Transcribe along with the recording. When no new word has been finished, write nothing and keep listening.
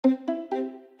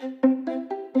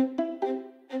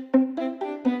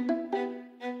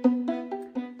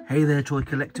Hey there, toy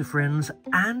collector friends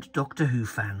and Doctor Who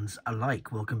fans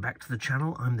alike. Welcome back to the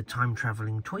channel. I'm the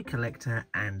time-travelling toy collector,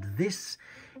 and this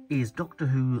is Doctor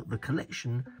Who The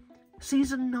Collection,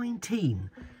 Season 19.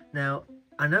 Now,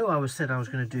 I know I said I was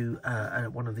going to do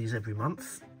one of these every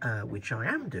month, which I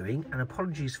am doing, and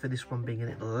apologies for this one being a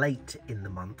little late in the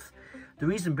month. The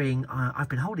reason being, I've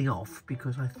been holding off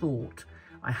because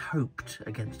I hoped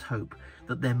against hope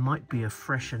that there might be a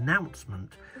fresh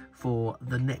announcement for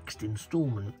the next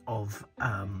instalment of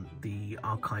the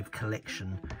Archive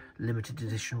Collection limited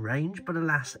edition range, but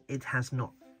alas, it has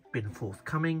not been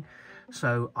forthcoming,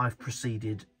 so I've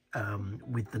proceeded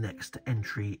with the next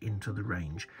entry into the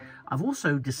range. I've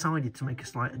also decided to make a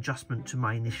slight adjustment to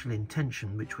my initial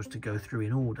intention, which was to go through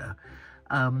in order,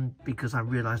 because I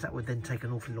realised that would then take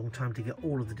an awfully long time to get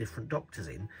all of the different Doctors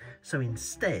in. So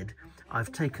instead,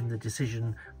 I've taken the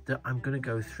decision that I'm going to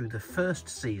go through the first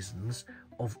seasons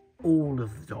of all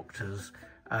of the Doctors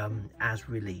as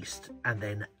released, and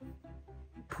then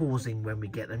pausing when we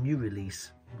get a new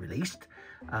release released,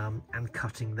 and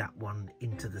cutting that one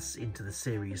into the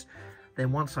series.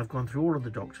 Then once I've gone through all of the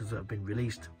Doctors that have been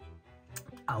released,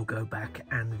 I'll go back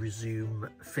and resume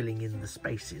filling in the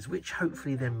spaces, which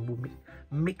hopefully then will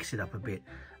mix it up a bit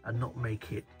and not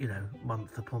make it, you know,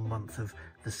 month upon month of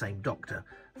the same Doctor,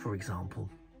 for example.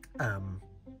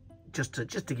 Just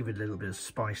to give it a little bit of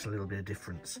spice, a little bit of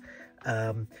difference.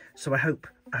 So I hope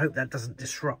that doesn't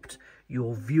disrupt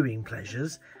your viewing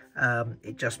pleasures.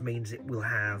 It just means it will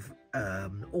have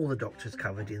all the Doctors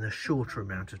covered in a shorter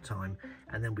amount of time,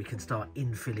 and then we can start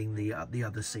infilling the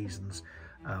other seasons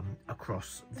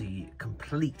across the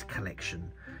complete collection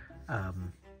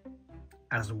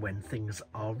as and when things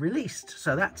are released.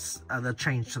 So that's the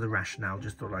change to the rationale.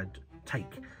 Just thought I'd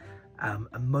take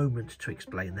a moment to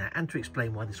explain that, and to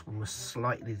explain why this one was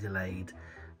slightly delayed.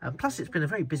 Plus, it's been a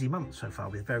very busy month so far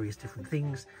with various different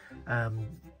things.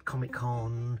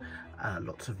 Comic-Con,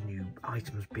 lots of new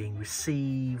items being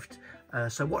received.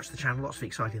 So watch the channel, lots of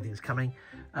exciting things coming.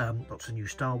 Lots of new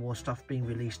Star Wars stuff being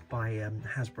released by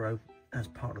Hasbro as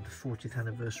part of the 40th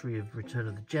anniversary of Return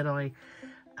of the Jedi.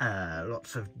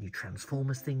 Lots of new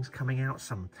Transformers things coming out,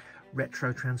 some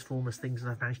retro Transformers things that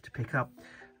I've managed to pick up,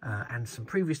 and some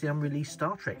previously unreleased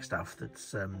Star Trek stuff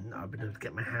that's I've been able to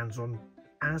get my hands on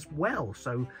as well.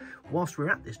 So whilst we're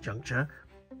at this juncture,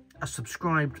 a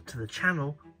subscribe to the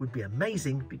channel would be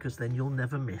amazing, because then you'll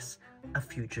never miss a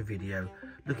future video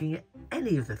looking at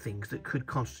any of the things that could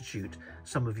constitute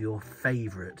some of your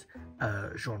favourite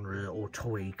genre or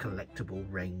toy collectible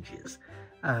ranges.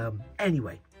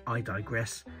 Anyway, I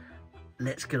digress.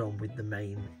 Let's get on with the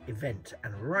main event.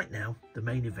 And right now, the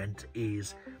main event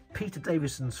is Peter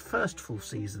Davison's first full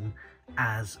season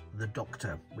as the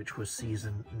Doctor, which was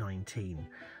season 19.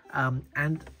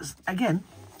 And again,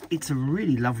 it's a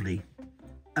really lovely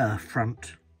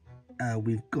front.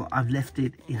 I've left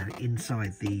it, you know,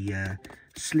 inside the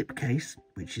slipcase,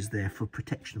 which is there for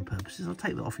protection purposes. I'll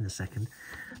take that off in a second.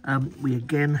 We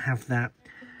again have that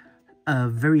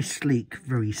very sleek,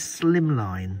 very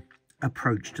slimline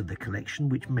approach to the collection,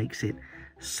 which makes it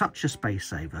such a space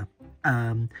saver.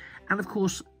 And of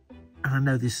course, and I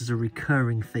know this is a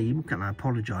recurring theme, and I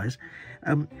apologise,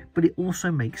 but it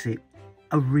also makes it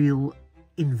a real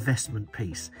investment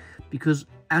piece, because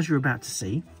as you're about to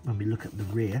see when we look at the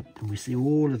rear and we see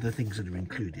all of the things that are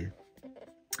included,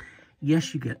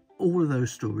 yes, you get all of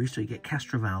those stories. So you get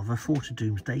Castrovalva, Fort of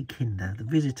Doomsday, Kinder, The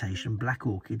Visitation, Black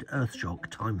Orchid,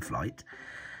 Earthshock, Time Flight.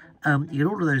 You get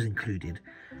all of those included.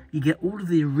 You get all of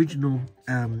the original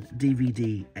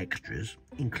DVD extras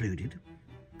included,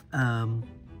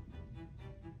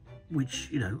 which,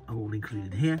 you know, are all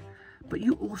included here. But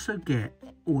you also get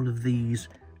all of these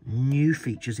new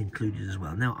features included as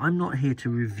well. Now, I'm not here to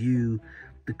review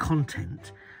the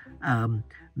content,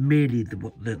 merely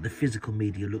what the physical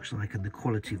media looks like and the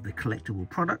quality of the collectible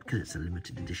product, because it's a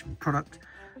limited edition product,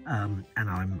 and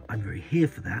I'm very here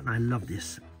for that. And I love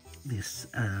this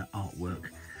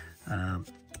artwork,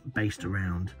 based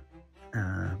around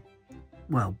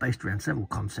several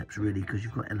concepts, really, because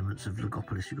you've got elements of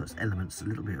Logopolis, you've got elements, a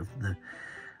little bit of the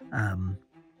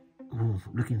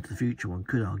looking into the future. One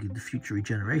could argue the future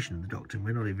regeneration of the Doctor, and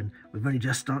we're only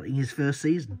just starting his first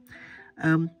season.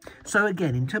 So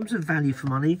again, in terms of value for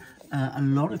money, a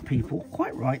lot of people,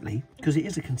 quite rightly, because it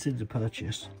is a considered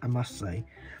purchase, I must say,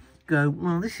 go,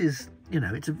 well, this is, you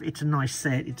know, it's a nice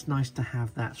set. It's nice to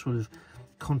have that sort of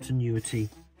continuity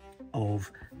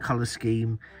of colour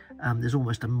scheme. There's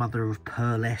almost a mother of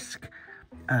pearl-esque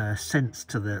sense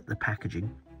to the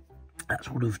packaging. That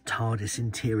sort of TARDIS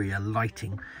interior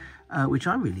lighting which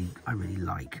I really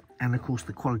like. And of course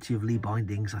the quality of Lee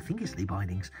Bindings, I think it's Lee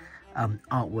Bindings,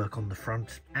 artwork on the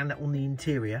front and on the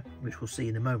interior, which we'll see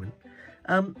in a moment.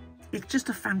 It's just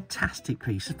a fantastic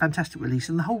piece, a fantastic release,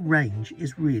 and the whole range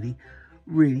is really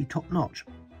top notch.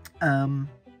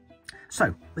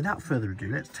 So without further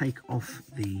ado, let's take off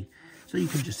the, so you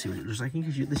can just see what it looks like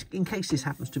in case this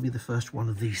happens to be the first one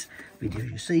of these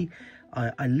videos you see.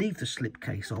 I leave the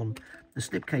slipcase on. The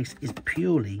slipcase is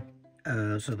purely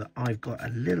so that I've got a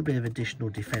little bit of additional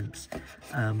defense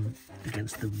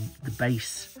against the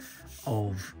base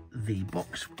of the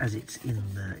box as it's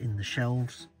in the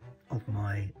shelves of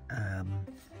my I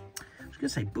was going to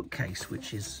say bookcase,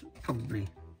 which is probably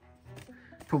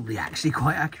actually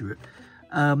quite accurate.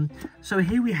 So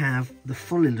here we have the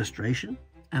full illustration,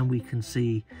 and we can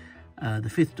see the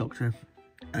Fifth Doctor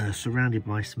surrounded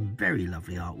by some very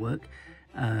lovely artwork.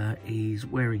 He's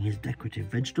wearing his decorative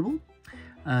vegetable.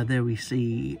 There we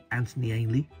see Anthony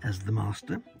Ainley as the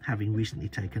Master, having recently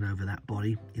taken over that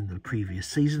body in the previous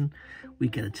season. We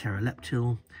get a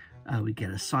pteroleptil, we get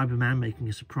a Cyberman making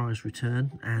a surprise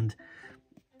return, and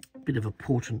a bit of a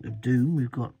portent of doom.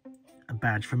 We've got a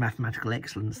badge for mathematical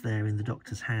excellence there in the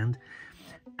Doctor's hand.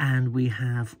 And we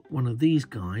have one of these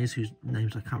guys, whose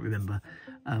names I can't remember,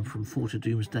 from Fort of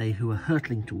Doomsday, who are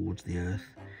hurtling towards the Earth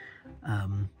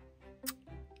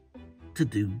to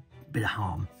do a bit of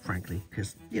harm, frankly,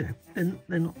 because, you know,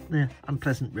 they're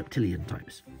unpleasant reptilian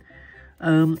types.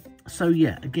 So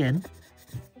yeah, again,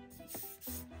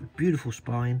 beautiful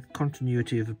spine,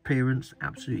 continuity of appearance,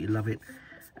 absolutely love it.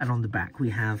 And on the back we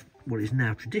have what is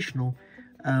now traditional,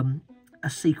 a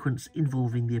sequence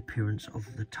involving the appearance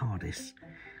of the TARDIS.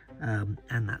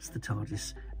 And that's the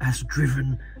TARDIS as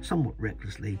driven somewhat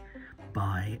recklessly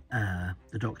by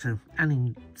the Doctor, and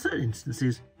in certain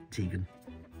instances Tegan.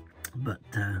 But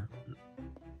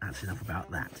that's enough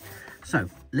about that. So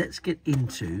let's get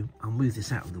into, I'll move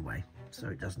this out of the way so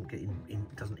it doesn't get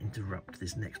doesn't interrupt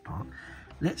this next part.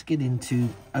 Let's get into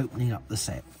opening up the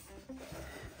set.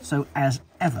 So as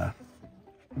ever,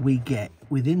 we get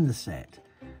within the set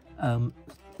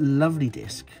lovely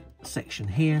disc section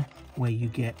here where you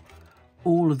get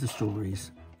all of the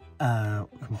stories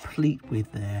complete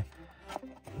with their,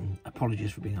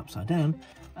 apologies for being upside down,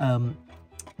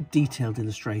 detailed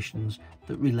illustrations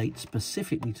that relate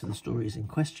specifically to the stories in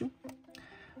question,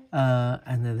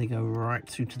 and then they go right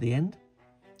through to the end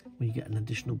where you get an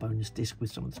additional bonus disc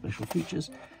with some of the special features,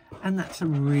 and that's a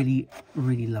really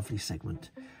lovely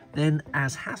segment. Then,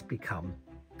 as has become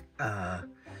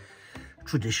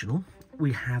traditional,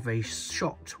 we have a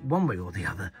shot one way or the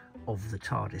other of the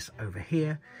TARDIS over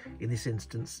here. In this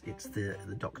instance, it's the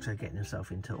Doctor getting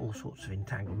himself into all sorts of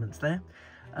entanglements there,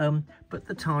 but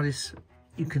the TARDIS,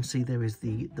 you can see there is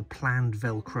the planned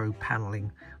Velcro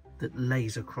paneling that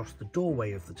lays across the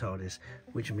doorway of the TARDIS,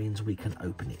 which means we can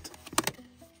open it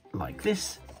like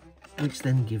this, which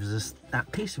then gives us that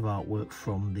piece of artwork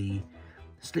from the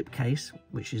slipcase,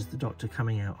 which is the Doctor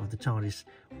coming out of the TARDIS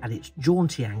at its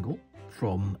jaunty angle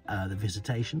from the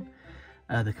Visitation,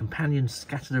 the companions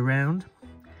scattered around,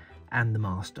 and the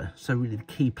Master. So really the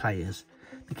key players,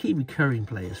 the key recurring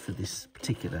players for this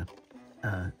particular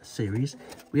series.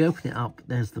 We open it up,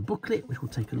 there's the booklet, which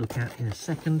we'll take a look at in a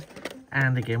second,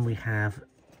 and again we have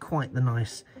quite the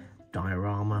nice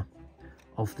diorama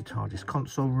of the TARDIS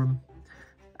console room,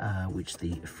 which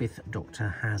the Fifth Doctor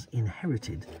has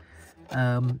inherited.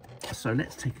 So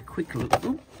let's take a quick look.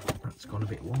 Ooh, that's gone a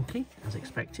bit wonky, as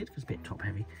expected, because it's a bit top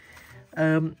heavy.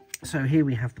 So here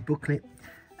we have the booklet.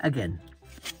 Again,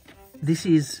 this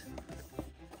is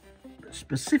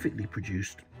specifically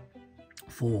produced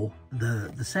for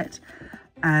the set,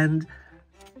 and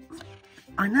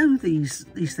I know these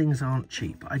things aren't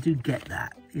cheap. I do get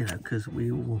that, you know, because we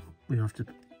have to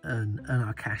earn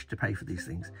our cash to pay for these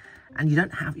things, and you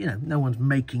don't have, you know, no one's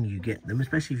making you get them,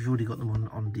 especially if you've already got them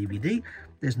on DVD.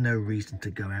 There's no reason to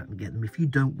go out and get them if you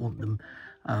don't want them,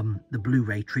 the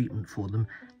Blu-ray treatment for them,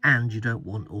 and you don't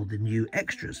want all the new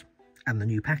extras and the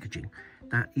new packaging.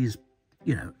 That is,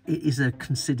 you know, it is a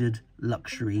considered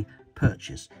luxury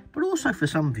purchase. But also for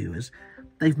some viewers,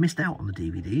 they've missed out on the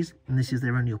DVDs, and this is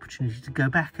their only opportunity to go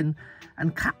back and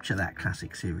capture that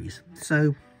classic series.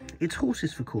 So it's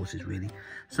horses for courses, really.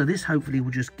 So this hopefully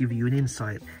will just give you an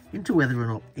insight into whether or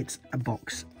not it's a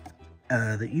box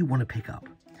that you want to pick up.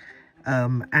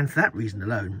 And for that reason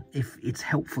alone, if it's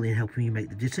helpful in helping you make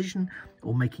the decision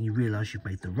or making you realise you've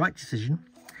made the right decision,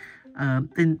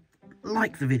 then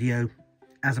like the video.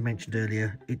 As I mentioned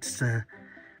earlier, it's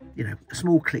you know, a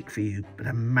small click for you, but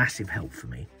a massive help for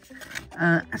me.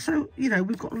 So, you know,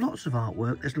 we've got lots of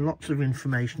artwork. There's lots of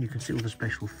information. You can see all the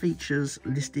special features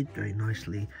listed very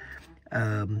nicely.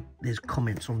 There's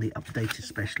comments on the updated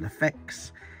special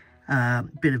effects,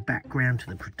 bit of background to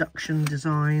the production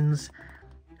designs.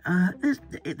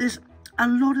 There's a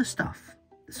lot of stuff.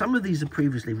 Some of these are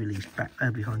previously released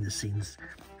behind the scenes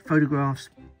photographs.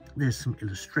 There's some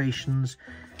illustrations.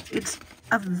 It's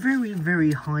a very,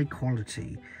 very high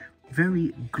quality,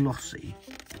 very glossy,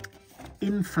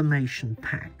 information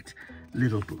packed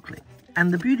little booklet.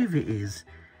 And the beauty of it is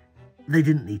they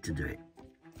didn't need to do it.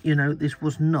 You know, this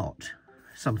was not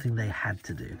something they had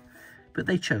to do, but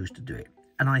they chose to do it.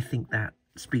 And I think that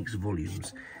speaks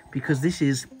volumes, because this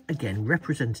is, again,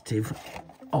 representative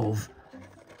of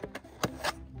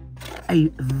a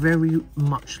very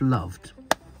much loved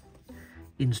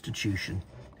institution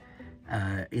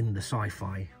in the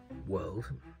sci-fi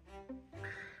world.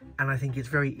 And I think it's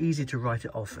very easy to write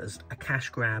it off as a cash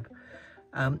grab.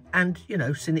 And, you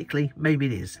know, cynically, maybe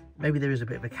it is. Maybe there is a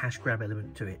bit of a cash grab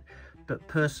element to it. But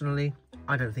personally,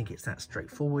 I don't think it's that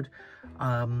straightforward.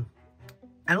 And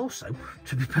also,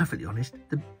 to be perfectly honest,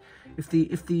 if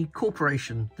the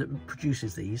corporation that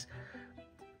produces these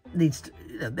needs to,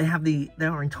 they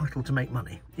are entitled to make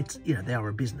money. It's, you know, they are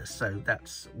a business, so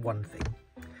that's one thing.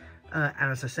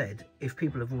 And as I said, if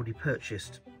people have already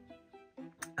purchased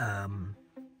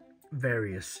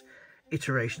various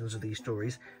iterations of these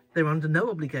stories, they're under no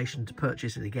obligation to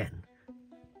purchase it again.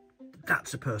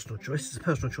 That's a personal choice. It's a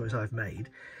personal choice I've made,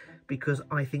 because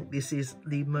I think this is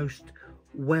the most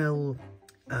well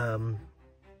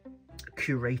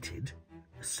curated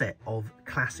set of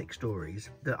classic stories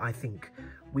that I think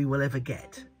we will ever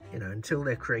get. You know, until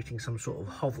they're creating some sort of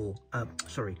hollow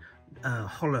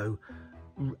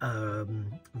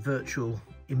virtual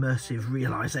immersive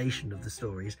realization of the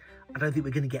stories, I don't think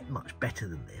we're going to get much better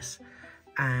than this.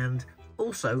 And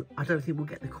also, I don't think we'll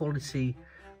get the quality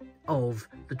of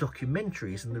the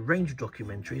documentaries and the range of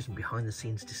documentaries and behind the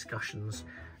scenes discussions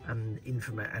and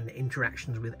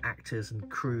interactions with actors and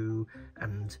crew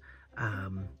and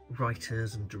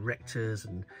writers and directors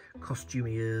and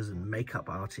costumiers and makeup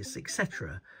artists,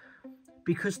 etc.,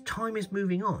 because time is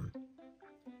moving on.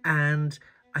 And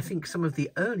I think some of the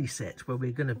early sets where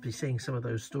we're going to be seeing some of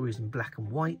those stories in black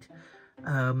and white,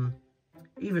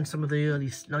 even some of the early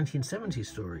 1970s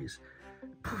stories,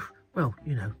 well,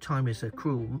 you know, time is a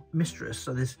cruel mistress,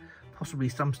 so there's possibly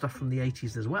some stuff from the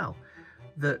 80s as well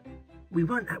that we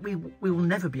will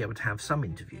never be able to have some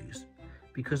interviews,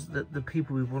 because the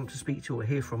people we want to speak to or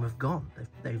hear from have gone.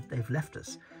 They've left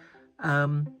us.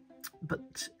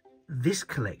 But this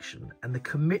collection and the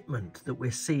commitment that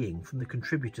we're seeing from the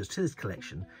contributors to this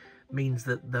collection means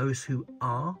that those who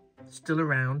are still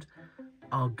around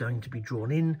are going to be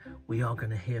drawn in. We are going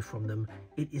to hear from them.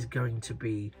 It is going to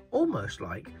be almost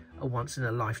like a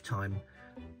once-in-a-lifetime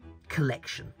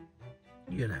collection,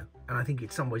 you know. And I think in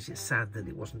some ways it's sad that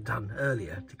it wasn't done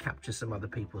earlier to capture some other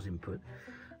people's input.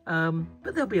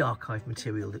 But there'll be archive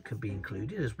material that could be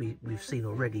included. As we've seen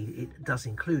already, it does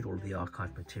include all of the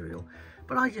archive material.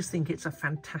 But I just think it's a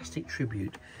fantastic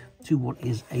tribute to what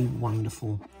is a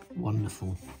wonderful,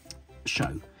 wonderful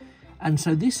show. And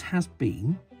so this has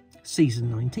been season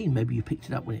 19. Maybe you picked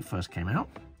it up when it first came out.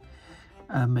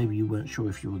 Maybe you weren't sure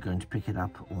if you were going to pick it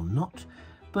up or not.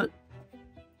 But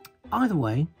either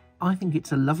way, I think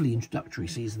it's a lovely introductory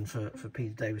season for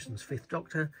Peter Davison's Fifth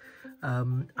Doctor.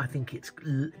 I think it's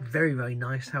very, very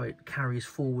nice how it carries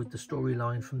forward the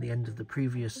storyline from the end of the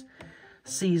previous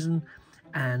season.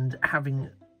 And having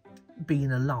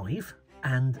been alive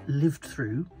and lived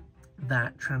through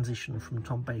that transition from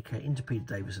Tom Baker into Peter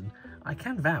Davison, I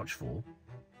can vouch for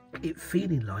it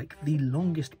feeling like the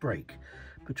longest break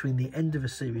between the end of a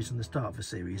series and the start of a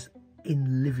series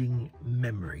in living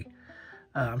memory.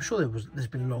 I'm sure there's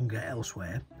been longer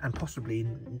elsewhere, and possibly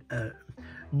in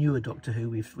newer Doctor Who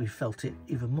we've felt it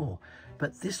even more.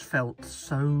 But this felt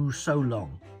so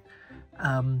long.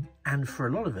 And for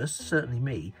a lot of us, certainly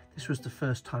me, this was the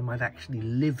first time I'd actually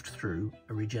lived through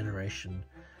a regeneration,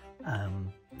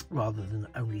 rather than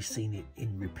only seen it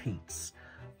in repeats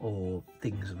or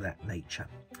things of that nature.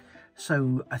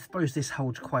 So I suppose this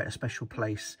holds quite a special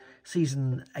place.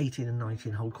 Season 18 and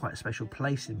 19 hold quite a special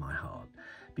place in my heart,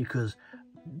 because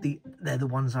they're the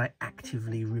ones I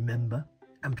actively remember,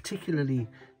 and particularly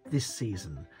this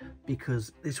season,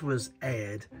 because this was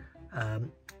aired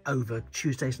over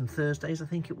Tuesdays and Thursdays, I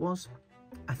think it was,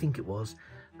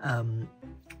 in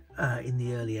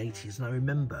the early 80s. And I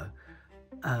remember,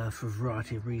 for a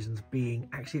variety of reasons, being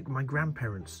actually at my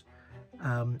grandparents'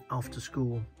 after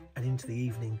school and into the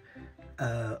evening,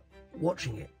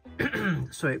 watching it.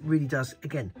 So it really does,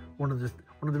 again, one of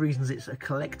the reasons it's a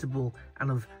collectible and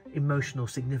of emotional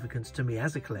significance to me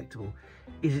as a collectible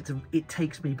is it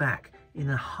takes me back in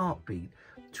a heartbeat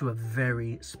to a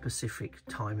very specific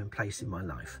time and place in my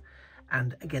life.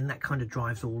 And again, that kind of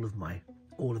drives all of my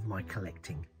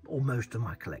collecting, or most of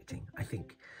my collecting, I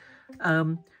think.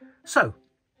 So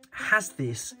has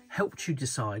this helped you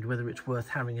decide whether it's worth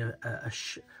having a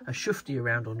shufty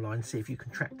around online, see if you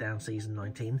can track down season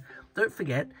 19? Don't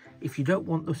forget, if you don't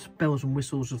want the bells and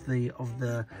whistles of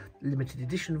the limited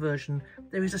edition version,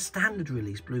 there is a standard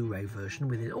release Blu-ray version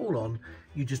with it all on.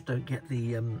 You just don't get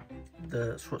the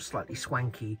sort of slightly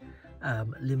swanky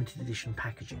limited edition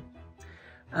packaging.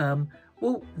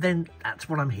 Well, then that's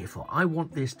what I'm here for. I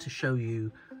want this to show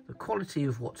you the quality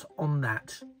of what's on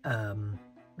that,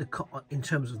 in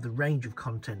terms of the range of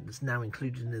content that's now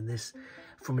included in this.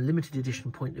 From a limited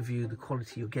edition point of view, the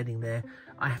quality you're getting there.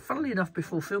 Funnily enough,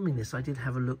 before filming this, I did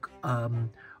have a look on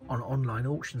online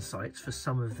auction sites for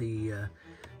some of the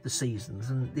seasons,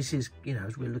 and this is, you know,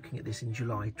 as we're looking at this in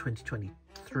July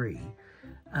 2023,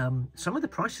 some of the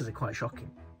prices are quite shocking.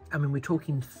 I mean, we're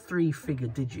talking 3-figure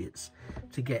digits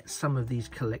to get some of these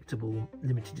collectible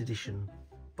limited edition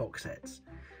box sets.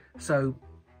 So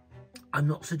I'm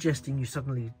not suggesting you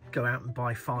suddenly go out and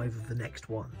buy 5 of the next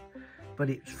one, but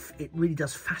it really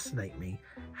does fascinate me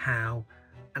how,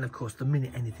 and of course the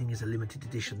minute anything is a limited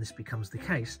edition, this becomes the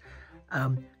case,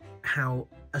 how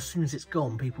as soon as it's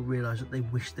gone, people realise that they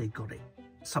wish they'd got it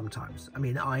sometimes. I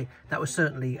mean, that was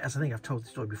certainly, as I think I've told the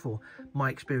story before, my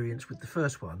experience with the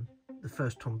first one, the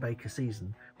first Tom Baker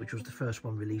season, which was the first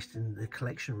one released in the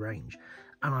collection range,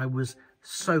 and I was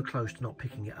so close to not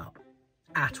picking it up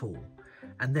at all,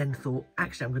 and then thought,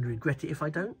 actually I'm going to regret it if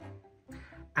I don't.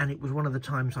 And it was one of the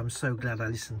times I'm so glad I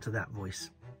listened to that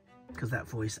voice, because that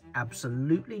voice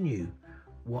absolutely knew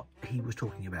what he was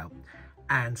talking about.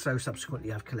 And so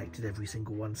subsequently I've collected every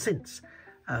single one since,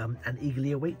 and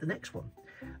eagerly await the next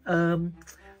one.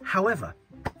 However,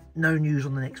 no news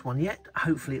on the next one yet.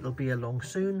 Hopefully it'll be along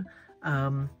soon.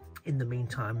 In the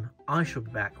meantime, I shall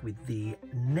be back with the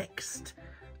next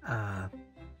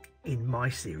in my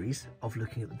series of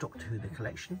looking at the Doctor Who The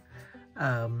Collection,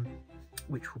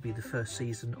 which will be the first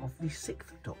season of the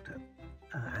 6th Doctor,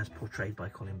 as portrayed by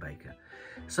Colin Baker.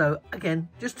 So again,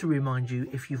 just to remind you,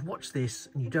 if you've watched this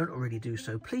and you don't already do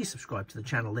so, please subscribe to the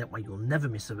channel. That way you'll never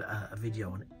miss a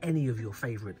video on any of your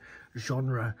favourite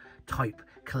genre type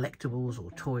collectibles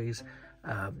or toys,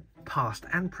 past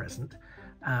and present,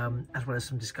 as well as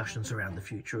some discussions around the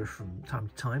future from time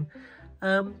to time.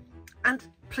 And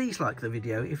please like the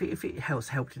video if it has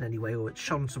helped in any way, or it's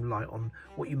shone some light on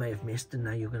what you may have missed and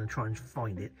now you're going to try and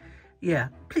find it. Yeah,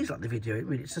 please like the video.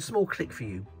 It's a small click for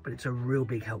you, but it's a real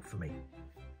big help for me.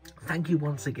 Thank you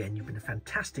once again. You've been a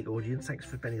fantastic audience. Thanks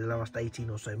for spending the last 18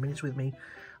 or so minutes with me.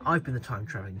 I've been the Time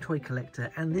Travelling Toy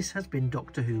Collector, and this has been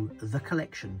Doctor Who The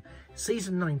Collection,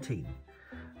 Season 19.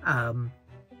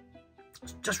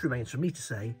 Just remains for me to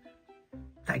say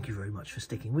thank you very much for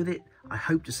sticking with it. I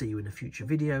hope to see you in a future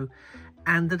video,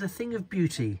 and that a thing of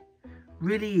beauty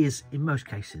really is, in most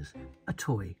cases, a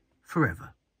toy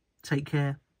forever. Take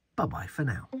care. Bye-bye for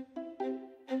now.